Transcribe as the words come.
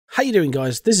How you doing,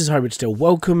 guys? This is Hybridsteel.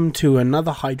 Welcome to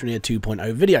another Hydroneer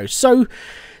 2.0 video. So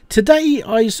today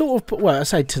I sort of put, well, I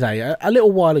say today, a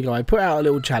little while ago I put out a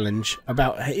little challenge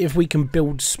about if we can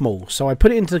build small. So I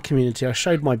put it into the community, I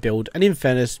showed my build, and in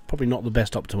fairness, probably not the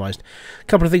best optimized. A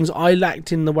couple of things I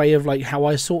lacked in the way of like how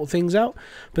I sort things out,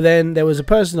 but then there was a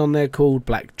person on there called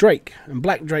Black Drake, and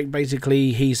Black Drake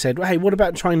basically, he said, well, hey, what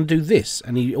about trying to do this?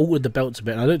 And he altered the belts a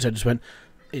bit, and I looked at it and just went,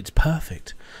 it's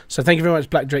perfect. So thank you very much,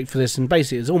 Black Drake, for this, and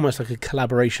basically it's almost like a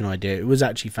collaboration idea. It was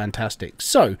actually fantastic.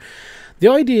 So the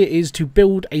idea is to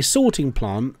build a sorting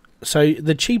plant, so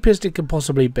the cheapest it could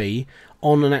possibly be,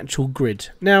 on an actual grid.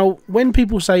 Now when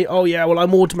people say, oh yeah, well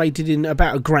I'm automated in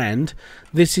about $1,000,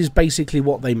 this is basically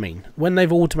what they mean. When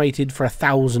they've automated for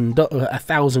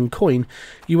 1,000 coin,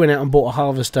 you went out and bought a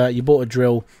harvester, you bought a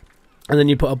drill, and then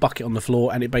you put a bucket on the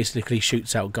floor and it basically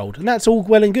shoots out gold. And that's all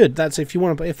well and good. That's if you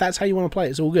want to, if that's how you want to play it,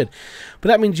 it's all good. But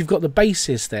that means you've got the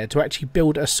basis there to actually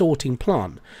build a sorting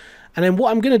plant. And then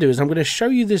what I'm going to do is I'm going to show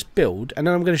you this build, and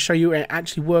then I'm going to show you it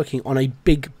actually working on a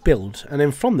big build. And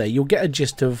then from there you'll get a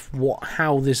gist of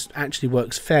how this actually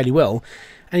works fairly well.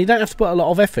 And you don't have to put a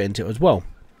lot of effort into it as well.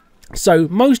 So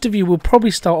most of you will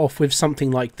probably start off with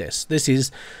something like this. This is,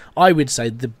 I would say,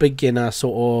 the beginner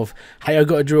sort of, hey, I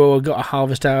got a drill, I got a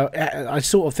harvester. I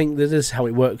sort of think that this is how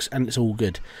it works, and it's all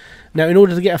good. Now, in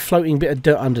order to get a floating bit of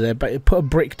dirt under there, but put a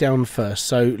brick down first.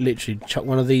 So literally chuck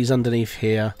one of these underneath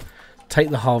here, take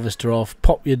the harvester off,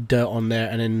 pop your dirt on there,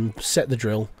 and then set the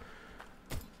drill,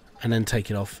 and then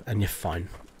take it off, and you're fine.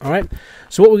 Alright,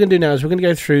 so what we're going to do now is we're going to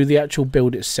go through the actual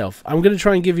build itself. I'm going to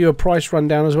try and give you a price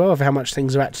rundown as well of how much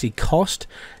things have actually cost,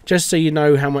 just so you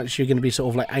know how much you're going to be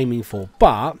sort of like aiming for.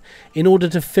 But in order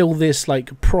to fill this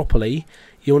like properly,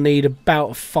 you'll need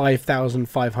about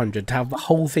 5,500 to have the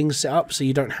whole thing set up, so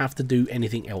you don't have to do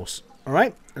anything else.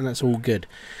 Alright, and that's all good.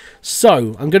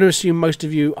 So I'm going to assume most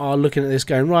of you are looking at this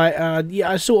going, right, yeah,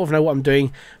 I sort of know what I'm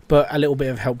doing, but a little bit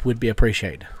of help would be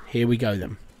appreciated. Here we go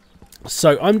then.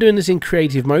 So I'm doing this in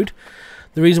creative mode.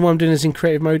 The reason why I'm doing this in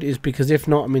creative mode is because if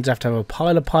not, it means I have to have a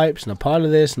pile of pipes and a pile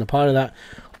of this and a pile of that.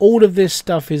 All of this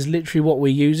stuff is literally what we're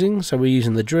using. So we're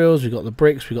using the drills, we've got the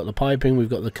bricks, we've got the piping,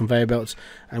 we've got the conveyor belts,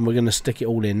 and we're going to stick it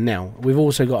all in now. We've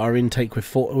also got our intake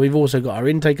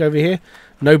over here.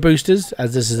 No boosters,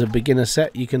 as this is a beginner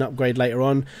set. You can upgrade later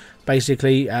on.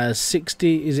 Basically,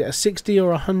 60, is it a 60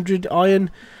 or 100 iron?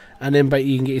 And then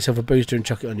you can get yourself a booster and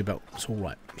chuck it on your belt. It's all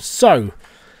right. So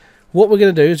what we're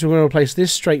going to do is we're going to replace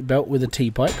this straight belt with a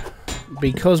T-pipe.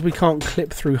 Because we can't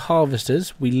clip through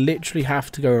harvesters, we literally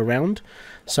have to go around.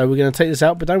 So we're going to take this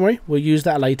out, but don't worry, we'll use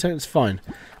that later, it's fine.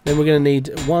 Then we're going to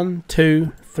need 1,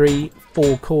 2, 3,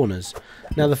 4 corners.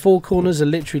 Now the 4 corners are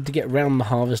literally to get around the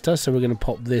harvester, so we're going to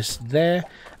pop this there,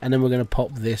 and then we're going to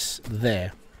pop this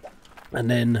there. And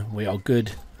then we are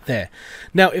good there.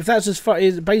 Now if that's as far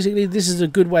as, basically this is a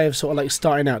good way of sort of like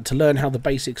starting out to learn how the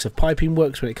basics of piping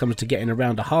works when it comes to getting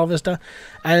around a harvester.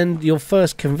 And your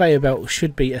first conveyor belt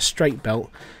should be a straight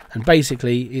belt, and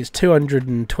basically it's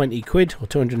 220 quid or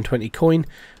 220 coin.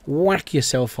 Whack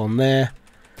yourself on there,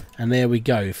 and there we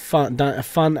go. Fun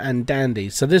and dandy.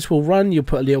 So this will run, you'll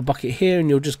put a little bucket here and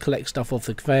you'll just collect stuff off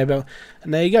the conveyor belt,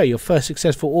 and there you go, your first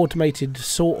successful automated,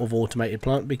 sort of automated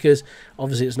plant, because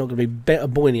obviously it's not going to be better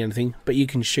boiling anything, but you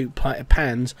can shoot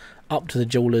pans up to the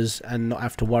jewelers and not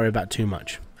have to worry about too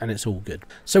much, and it's all good.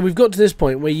 So we've got to this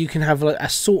point where you can have like a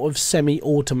sort of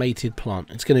semi-automated plant.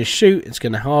 It's going to shoot, it's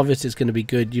going to harvest, it's going to be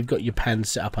good. You've got your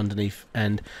pans set up underneath,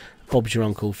 and Bob's your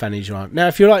uncle, Fanny's your aunt. Now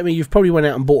if you're like me, you've probably went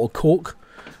out and bought a cork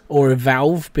or a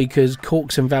valve, because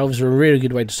corks and valves are a really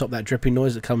good way to stop that dripping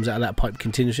noise that comes out of that pipe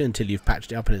continuously until you've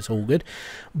patched it up and it's all good.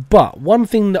 But one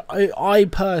thing that I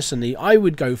personally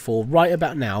would go for right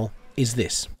about now is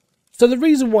this. So the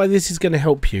reason why this is going to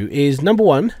help you is, number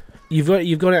one, you've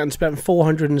gone out and spent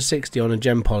 460 on a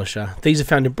gem polisher. These are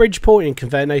found in Bridgeport, in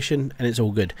Conveyor Nation, and it's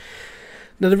all good.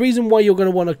 Now the reason why you're going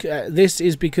to want to this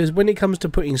is because when it comes to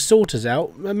putting sorters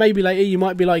out, maybe later you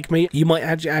might be like me, you might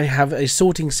actually have a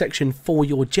sorting section for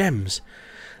your gems.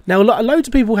 Now loads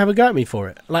of people have a go at me for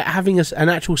it, like having an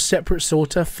actual separate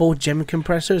sorter for gem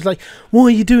compressor. It's like, why are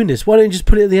you doing this? Why don't you just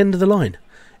put it at the end of the line?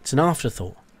 It's an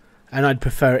afterthought, and I'd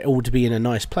prefer it all to be in a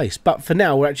nice place. But for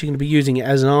now we're actually going to be using it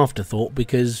as an afterthought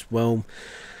because, well,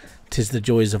 'tis the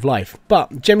joys of life.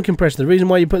 But gem compressor, the reason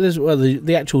why you put this, well,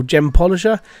 the actual gem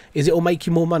polisher, is it will make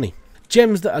you more money.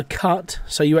 Gems that are cut,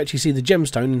 so you actually see the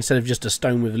gemstone instead of just a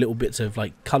stone with little bits of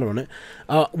like colour on it,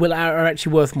 are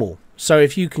actually worth more. So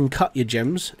if you can cut your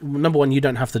gems, number one, you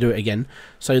don't have to do it again.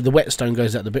 So the whetstone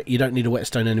goes out the bit, you don't need a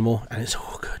whetstone anymore, and it's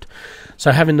all good.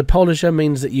 So having the polisher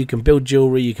means that you can build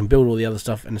jewellery, you can build all the other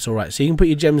stuff, and it's alright. So you can put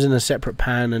your gems in a separate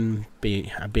pan and be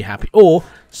happy, or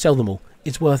sell them all.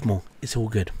 it's worth more. It's all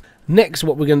good. Next,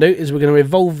 what we're going to do is we're going to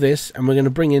evolve this, and we're going to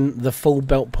bring in the full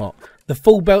belt pot. The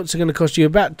full belts are going to cost you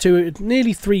about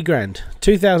nearly 3 grand,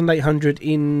 2,800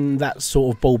 in that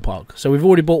sort of ballpark. So we've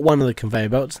already bought one of the conveyor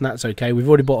belts, and that's okay. We've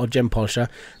already bought a gem polisher.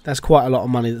 That's quite a lot of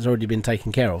money that's already been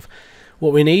taken care of.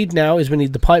 What we need now is we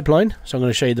need the pipeline. So I'm going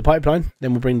to show you the pipeline.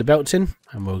 Then we'll bring the belts in,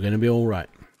 and we're going to be all right.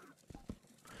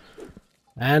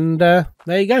 And there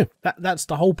you go. That's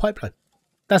the whole pipeline.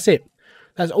 That's it.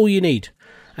 That's all you need.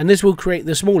 And this will create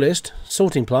the smallest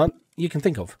sorting plant you can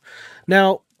think of.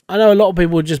 Now, I know a lot of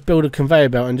people would just build a conveyor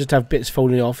belt and just have bits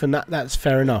falling off, and that's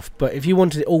fair enough. But if you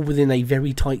wanted it all within a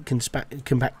very tight,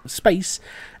 compact space,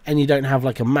 and you don't have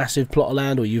like a massive plot of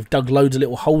land, or you've dug loads of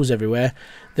little holes everywhere,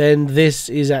 then this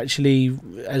is actually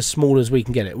as small as we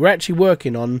can get it. We're actually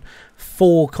working on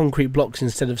 4 concrete blocks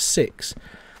instead of 6.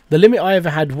 The limit I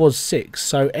ever had was 6,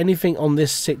 so anything on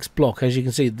this 6 block, as you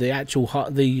can see, the actual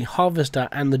the harvester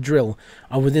and the drill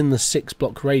are within the 6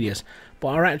 block radius. But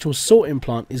our actual sorting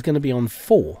plant is going to be on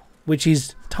 4, which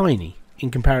is tiny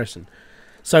in comparison.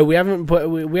 So we haven't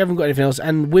got anything else,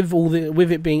 and with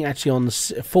it being actually on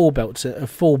 4 belts,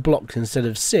 4 blocks instead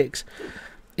of 6,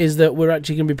 is that we're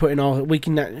actually going to be putting we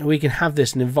can have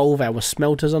this and evolve our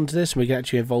smelters onto this, and we can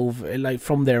actually evolve like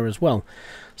from there as well.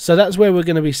 So that's where we're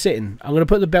going to be sitting. I'm going to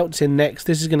put the belts in next.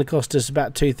 This is going to cost us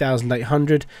about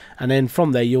 2,800, and then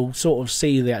from there you'll sort of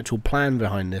see the actual plan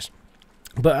behind this.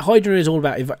 But hydroneer is all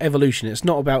about evolution. It's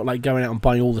not about like going out and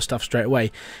buying all the stuff straight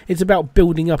away. It's about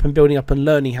building up and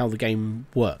learning how the game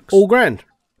works. All grand.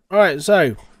 Alright,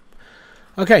 so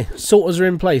okay, sorters are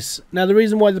in place. Now the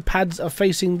reason why the pads are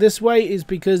facing this way is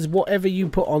because whatever you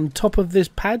put on top of this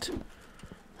pad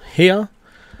here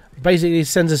basically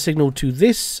sends a signal to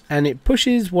this, and it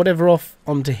pushes whatever off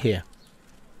onto here.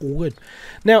 All good.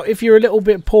 Now if you're a little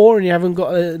bit poor and you haven't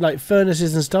got like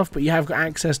furnaces and stuff, but you have got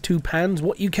access to pans,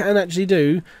 what you can actually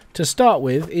do to start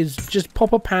with is just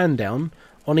pop a pan down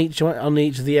on each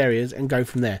of the areas and go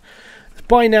from there.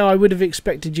 By now I would have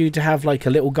expected you to have like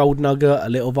a little gold nugget, a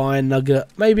little iron nugget,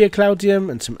 maybe a cloudium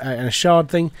and a shard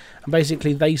thing, and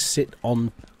basically they sit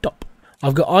on top.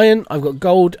 I've got iron, I've got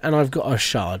gold, and I've got a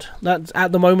shard. That's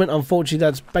at the moment, unfortunately,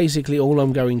 that's basically all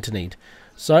I'm going to need.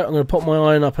 So I'm going to put my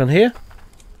iron up on here.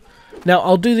 Now,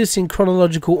 I'll do this in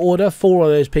chronological order for all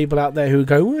those people out there who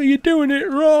go, well, you're doing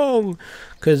it wrong.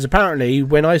 Because apparently,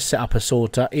 when I set up a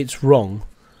sorter, it's wrong.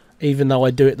 Even though I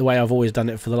do it the way I've always done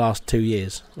it for the last 2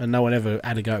 years. And no one ever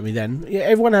had a go at me then. Yeah,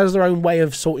 everyone has their own way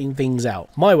of sorting things out.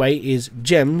 My way is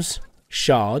gems,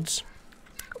 shards,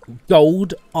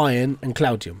 gold, iron, and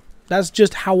cloudium. That's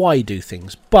just how I do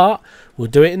things. But we'll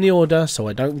do it in the order so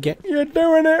I don't get, you're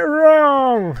doing it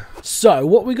wrong. So,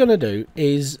 what we're going to do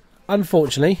is,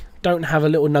 unfortunately, don't have a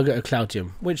little nugget of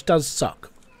cloudium, which does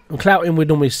suck. And cloudium would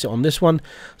normally sit on this one.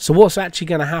 So what's actually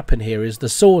going to happen here is the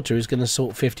sorter is going to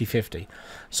sort 50-50.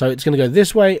 So it's going to go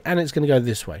this way and it's going to go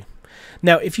this way.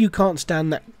 Now, if you can't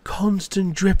stand that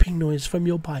constant dripping noise from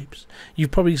your pipes,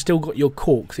 you've probably still got your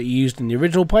cork that you used in the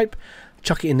original pipe.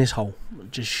 Chuck it in this hole.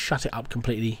 Just shut it up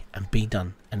completely and be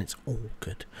done. And it's all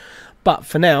good. But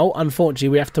for now, unfortunately,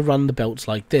 we have to run the belts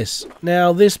like this.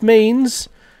 Now, this means,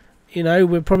 you know,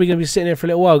 we're probably going to be sitting here for a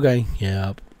little while going,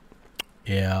 yep,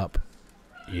 yep,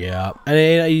 yep. And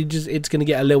it's going to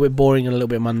get a little bit boring and a little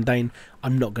bit mundane.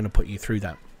 I'm not going to put you through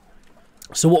that.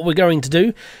 So what we're going to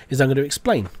do is I'm going to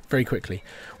explain very quickly.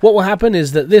 What will happen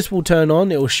is that this will turn on,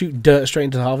 it will shoot dirt straight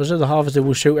into the harvester. The harvester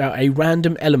will shoot out a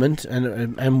random element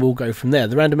and we'll go from there.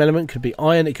 The random element could be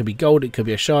iron, it could be gold, it could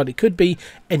be a shard, it could be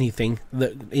anything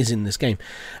that is in this game.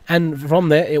 And from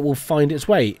there it will find its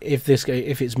way. If it's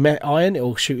iron, it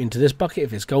will shoot into this bucket.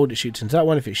 If it's gold, it shoots into that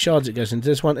one. If it's shards, it goes into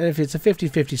this one. And if it's a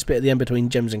 50-50 split at the end between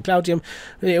gems and cloudium,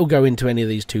 it will go into any of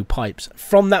these 2 pipes.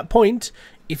 From that point,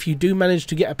 if you do manage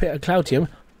to get a bit of cloudium,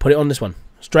 put it on this one.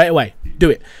 Straight away. Do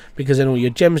it. Because then all your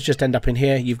gems just end up in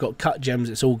here. You've got cut gems.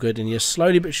 It's all good. And you're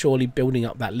slowly but surely building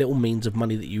up that little means of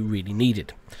money that you really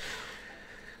needed.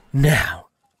 Now,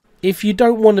 if you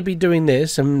don't want to be doing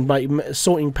this, and like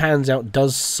sorting pans out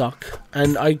does suck,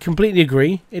 and I completely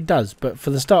agree, it does. But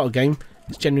for the start of the game,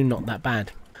 it's generally not that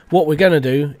bad. What we're going to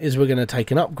do is we're going to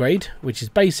take an upgrade, which is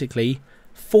basically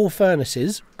 4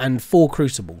 furnaces and 4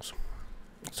 crucibles.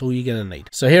 That's all you're going to need.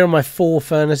 So here are my 4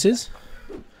 furnaces.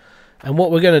 And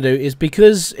what we're going to do is,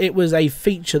 because it was a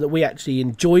feature that we actually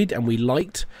enjoyed and we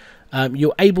liked,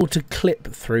 you're able to clip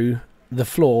through the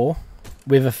floor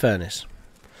with a furnace.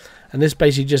 And this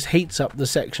basically just heats up the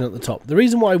section at the top. The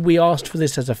reason why we asked for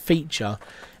this as a feature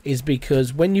is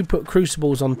because when you put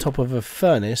crucibles on top of a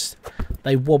furnace,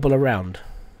 they wobble around,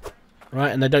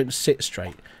 right? And they don't sit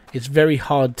straight. It's very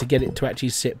hard to get it to actually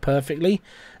sit perfectly,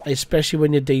 especially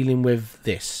when you're dealing with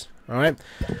this. Alright,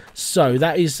 so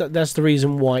that's the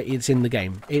reason why it's in the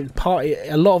game.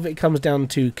 A lot of it comes down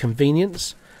to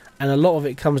convenience, and a lot of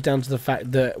it comes down to the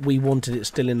fact that we wanted it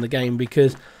still in the game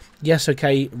because, yes,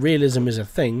 okay, realism is a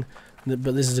thing,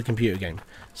 but this is a computer game.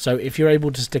 So if you're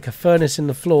able to stick a furnace in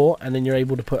the floor and then you're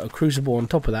able to put a crucible on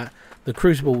top of that, the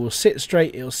crucible will sit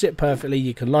straight, it'll sit perfectly,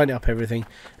 you can line it up everything,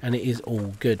 and it is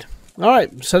all good.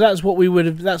 Alright, so that's what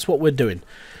we're doing.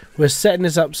 We're setting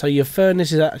this up so your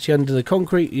furnace is actually under the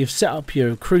concrete. You've set up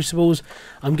your crucibles.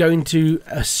 I'm going to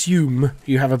assume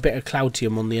you have a bit of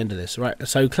cloutium on the end of this, right?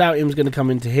 So cloutium is going to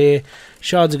come into here,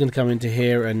 shards are going to come into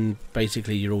here, and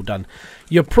basically you're all done.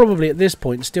 You're probably at this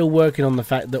point still working on the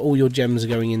fact that all your gems are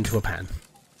going into a pan.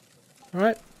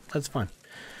 Alright, that's fine.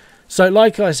 So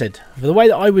like I said, for the way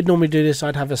that I would normally do this,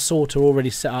 I'd have a sorter already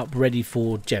set up ready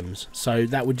for gems. So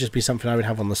that would just be something I would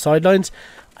have on the sidelines.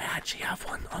 I actually have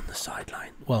one on the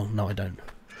sideline. Well, no, I don't.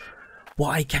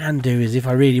 What I can do is, if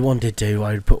I really wanted to,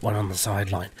 I would put one on the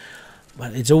sideline.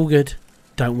 But it's all good.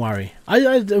 Don't worry.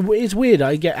 It's weird.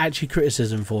 I get actually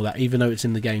criticism for that, even though it's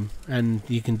in the game. And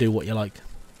you can do what you like.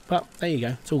 But there you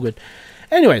go. It's all good.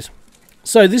 Anyways.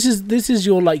 So this is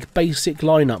your like basic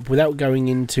lineup without going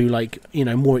into like, you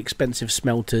know, more expensive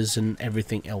smelters and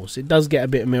everything else. It does get a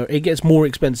bit more, it gets more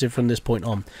expensive from this point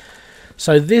on.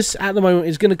 So this at the moment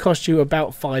is going to cost you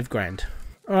about £5 grand.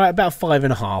 All right, about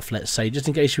 5.5, let's say, just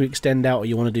in case you extend out or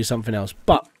you want to do something else.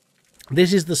 But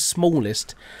this is the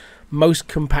smallest, most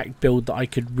compact build that I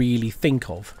could really think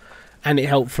of, and it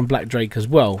helped from Black Drake as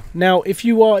well. Now, if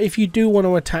you do want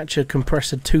to attach a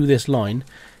compressor to this line,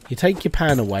 you take your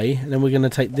pan away, and then we're going to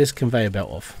take this conveyor belt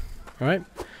off. Alright?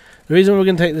 The reason we're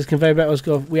going to take this conveyor belt is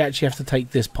because we actually have to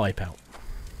take this pipe out.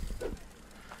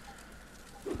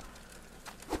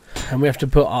 And we have to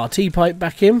put our T-pipe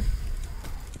back in.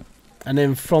 And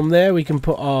then from there we can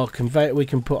put our conveyor, we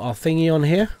can put our thingy on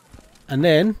here. And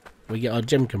then we get our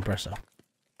gem compressor.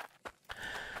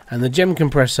 And the gem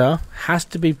compressor has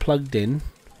to be plugged in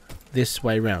this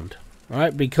way round.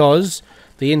 Alright? Because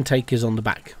the intake is on the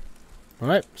back.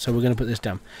 Alright, so we're going to put this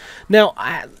down. Now,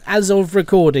 as of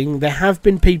recording, there have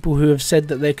been people who have said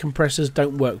that their compressors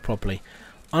don't work properly.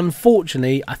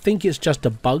 Unfortunately, I think it's just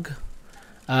a bug.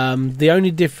 The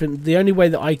only way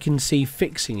that I can see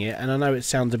fixing it, and I know it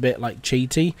sounds a bit like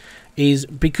cheaty, is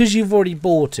because you've already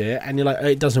bought it and you're like, oh,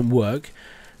 it doesn't work,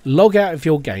 log out of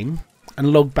your game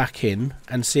and log back in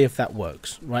and see if that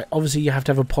works. Right? Obviously, you have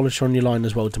to have a polisher on your line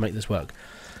as well to make this work.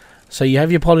 So you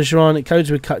have your polisher on, it codes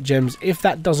with cut gems. If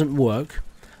that doesn't work,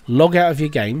 log out of your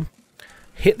game,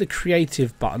 hit the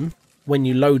creative button when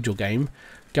you load your game,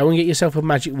 go and get yourself a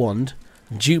magic wand,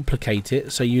 duplicate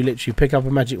it, so you literally pick up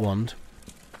a magic wand,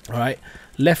 alright,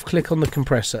 left click on the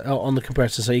compressor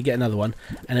so you get another one,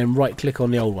 and then right click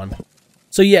on the old one.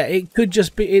 So yeah, it could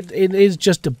just be, it is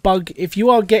just a bug. If you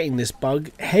are getting this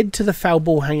bug, head to the Foul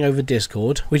Ball Hangover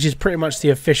Discord, which is pretty much the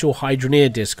official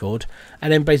Hydroneer Discord,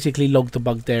 and then basically log the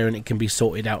bug there and it can be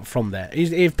sorted out from there.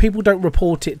 If people don't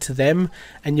report it to them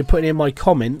and you're putting in my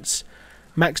comments,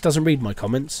 Max doesn't read my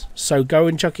comments, so go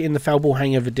and chuck it in the Foul Ball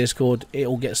Hangover Discord,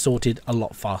 it'll get sorted a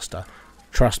lot faster.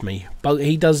 Trust me.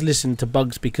 He does listen to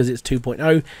bugs because it's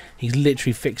 2.0, he's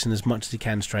literally fixing as much as he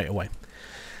can straight away.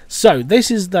 So this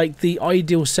is like the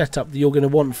ideal setup that you're going to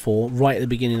want for right at the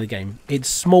beginning of the game. It's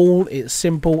small, it's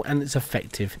simple, and it's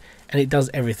effective, and it does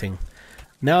everything.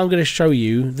 Now I'm going to show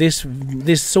you this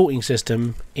sorting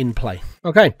system in play.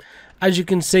 Okay, as you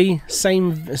can see,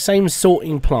 same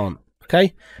sorting plant.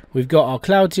 Okay, we've got our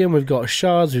cloutium, we've got our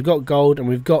shards, we've got gold, and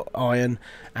we've got iron,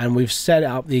 and we've set it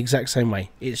up the exact same way.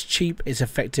 It's cheap, it's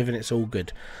effective, and it's all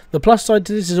good. The plus side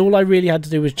to this is all I really had to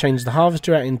do was change the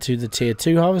harvester out into the tier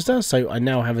 2 harvester, so I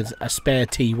now have a spare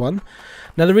T1.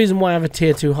 Now the reason why I have a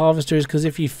tier 2 harvester is because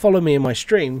if you follow me in my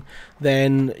stream,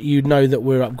 then you know that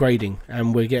we're upgrading,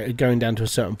 and we're going down to a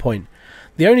certain point.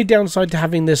 The only downside to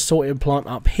having this sorting plant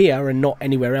up here and not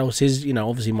anywhere else is, you know,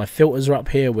 obviously my filters are up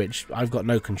here, which I've got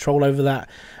no control over that.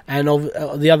 And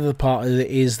the other part of it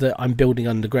is that I'm building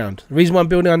underground. The reason why I'm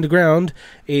building underground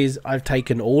is I've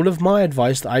taken all of my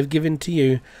advice that I've given to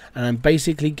you and I'm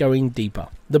basically going deeper.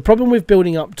 The problem with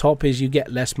building up top is you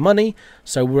get less money,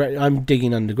 so I'm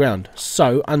digging underground.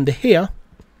 So under here,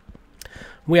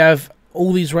 we have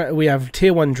all these, we have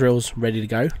tier 1 drills ready to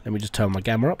go. Let me just turn my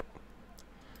gamma up.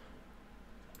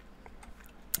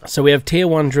 So we have tier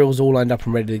 1 drills all lined up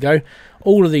and ready to go.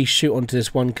 All of these shoot onto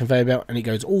this one conveyor belt and it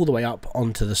goes all the way up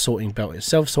onto the sorting belt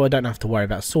itself, so I don't have to worry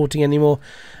about sorting anymore.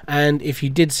 And if you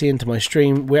did see into my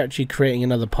stream, we're actually creating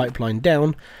another pipeline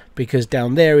down, because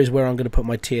down there is where I'm going to put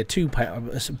my tier 2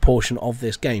 portion of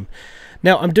this game.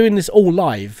 Now I'm doing this all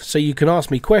live, so you can ask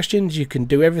me questions, you can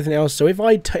do everything else. So if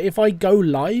I go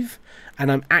live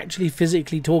and I'm actually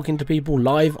physically talking to people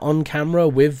live on camera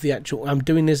with the actual, I'm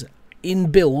doing this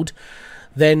in build,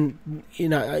 then you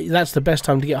know that's the best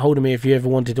time to get hold of me if you ever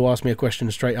wanted to ask me a question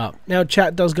straight up. Now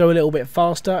chat does go a little bit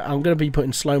faster. I'm going to be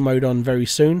putting slow mode on very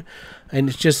soon, and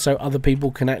it's just so other people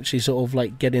can actually sort of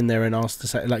like get in there and ask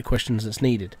the like questions that's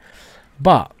needed.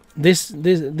 But this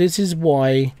is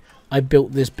why I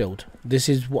built this build. This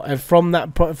is what from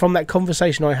that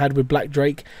conversation I had with Black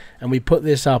Drake, and we put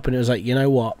this up, and it was like, you know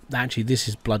what, actually this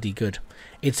is bloody good.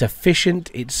 It's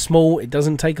efficient, it's small, it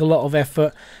doesn't take a lot of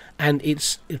effort, and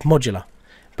it's modular.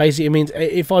 Basically, it means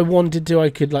if I wanted to, I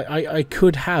could I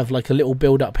could have like a little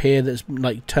build up here that's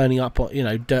like turning up, you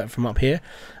know, dirt from up here.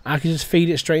 I could just feed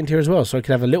it straight into here as well. So I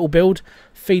could have a little build,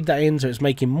 feed that in, so it's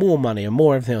making more money and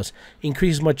more everything else.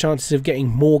 Increases my chances of getting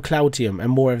more Cloutium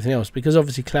and more everything else, because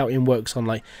obviously Cloutium works on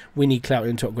like, we need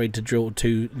Cloutium to upgrade to drill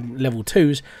to level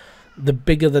 2s. The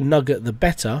bigger the nugget, the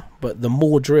better, but the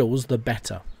more drills, the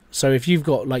better. So if you've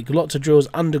got like lots of drills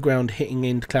underground hitting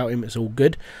into Cloutium, it's all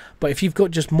good. But if you've got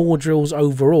just more drills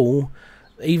overall,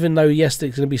 even though yes,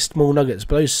 there's going to be small nuggets,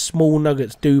 but those small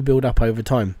nuggets do build up over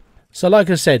time. So like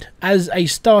I said, as a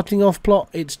starting off plot,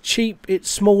 it's cheap, it's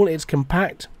small, it's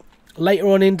compact. Later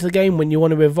on into the game, when you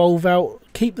want to evolve out,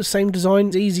 keep the same design.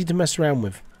 It's easy to mess around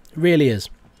with. It really is.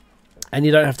 And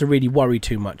you don't have to really worry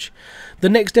too much. The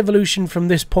next evolution from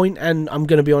this point, and I'm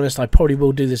going to be honest, I probably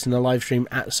will do this in a live stream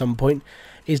at some point,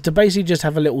 is to basically just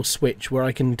have a little switch where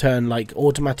I can turn like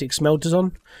automatic smelters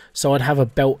on. So I'd have a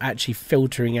belt actually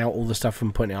filtering out all the stuff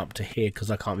from putting it up to here,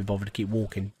 because I can't be bothered to keep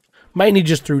walking. Mainly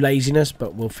just through laziness,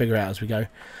 but we'll figure it out as we go.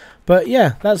 But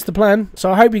yeah, that's the plan.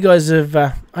 So I hope you guys have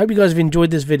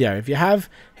enjoyed this video. If you have,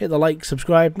 hit the like,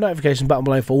 subscribe, notification button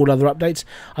below for all other updates.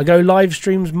 I go live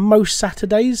streams most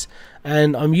Saturdays,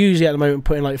 and I'm usually at the moment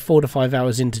putting like 4 to 5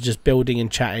 hours into just building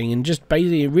and chatting and just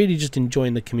basically really just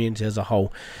enjoying the community as a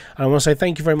whole. And I want to say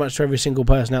thank you very much to every single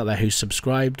person out there who's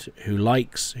subscribed, who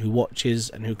likes, who watches,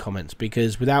 and who comments.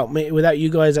 Because without you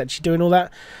guys actually doing all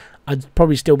that, I'd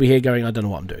probably still be here going, I don't know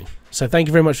what I'm doing. So thank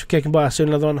you very much for kicking by. I'll see you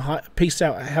in another one. Peace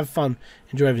out. Have fun.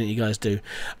 Enjoy everything you guys do.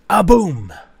 A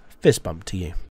boom. Fist bump to you.